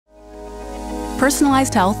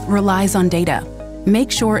Personalized health relies on data. Make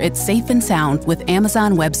sure it's safe and sound with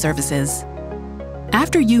Amazon Web Services.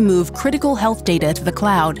 After you move critical health data to the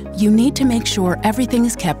cloud, you need to make sure everything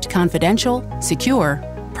is kept confidential, secure,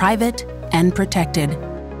 private, and protected.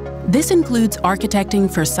 This includes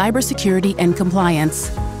architecting for cybersecurity and compliance.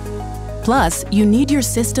 Plus, you need your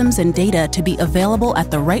systems and data to be available at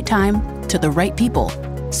the right time to the right people,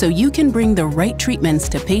 so you can bring the right treatments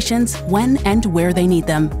to patients when and where they need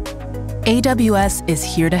them. AWS is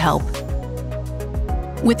here to help.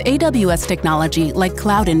 With AWS technology like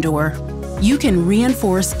Cloud Indoor, you can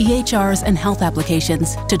reinforce EHRs and health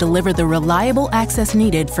applications to deliver the reliable access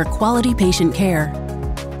needed for quality patient care.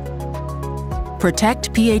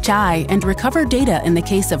 Protect PHI and recover data in the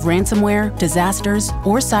case of ransomware, disasters,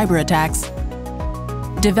 or cyber attacks.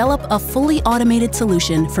 Develop a fully automated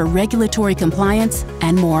solution for regulatory compliance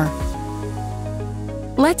and more.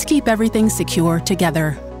 Let's keep everything secure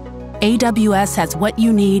together. AWS has what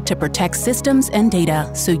you need to protect systems and data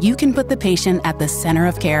so you can put the patient at the center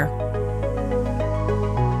of care.